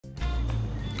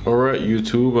Alright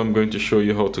YouTube, I'm going to show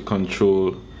you how to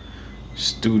control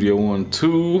Studio One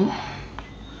 2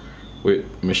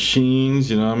 with machines,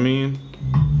 you know what I mean?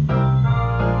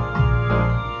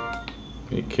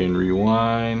 You can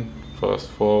rewind, fast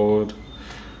forward,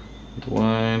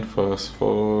 rewind, fast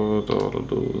forward, all of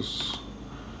those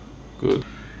good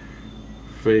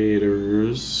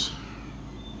faders,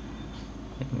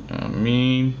 you know what I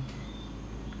mean?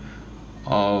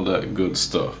 All that good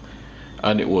stuff.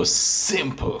 And it was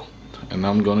simple, and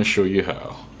I'm gonna show you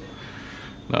how.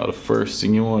 Now the first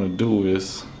thing you want to do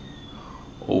is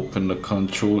open the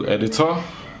control editor,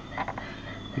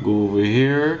 go over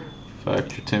here,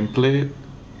 factory template,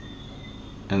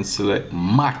 and select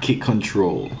Maschine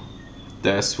control.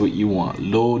 That's what you want.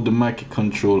 Load the Maschine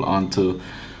control onto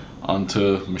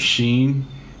machine,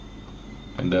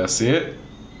 and that's it.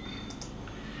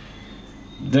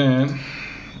 Then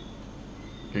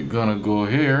you're gonna go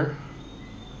here.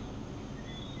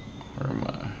 Where am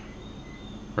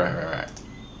I? Right.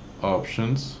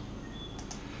 Options.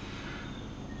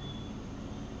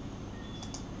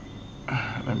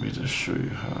 Let me just show you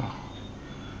how.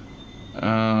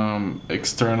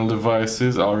 External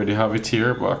devices. I already have it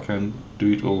here, but I can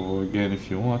do it over again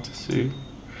if you want to see.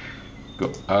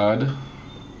 Go add.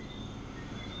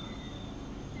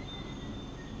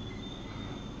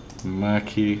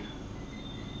 Maschine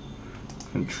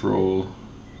control.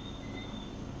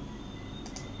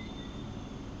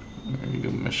 There you go,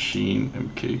 Maschine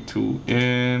MK2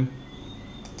 in,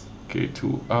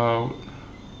 MK2 out.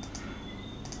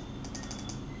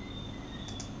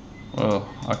 Well,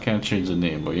 I can't change the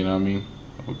name, but you know what I mean?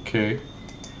 Okay.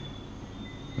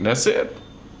 And that's it.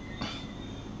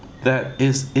 That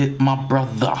is it, my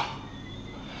brother.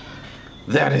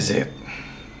 That is it.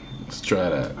 Let's try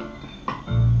that.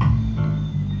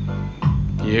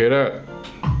 You hear that?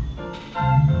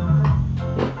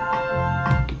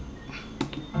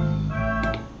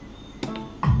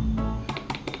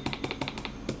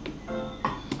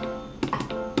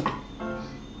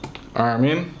 Arm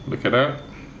in, look at that.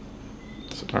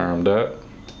 Let's arm that.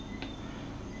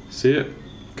 See it?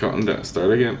 Counting down.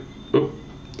 Start again. Oh,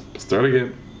 start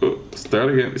again. Oh, start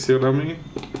again. You see what I mean?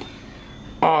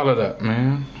 All of that,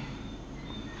 man.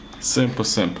 Simple.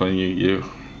 And you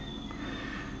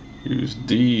use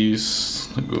these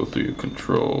to go through your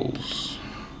controls.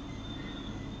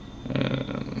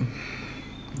 And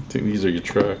I think these are your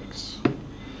tracks.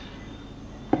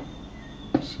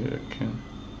 See, I can.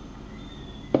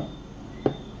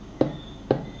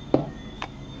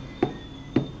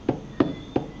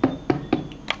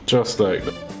 Just like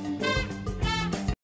that.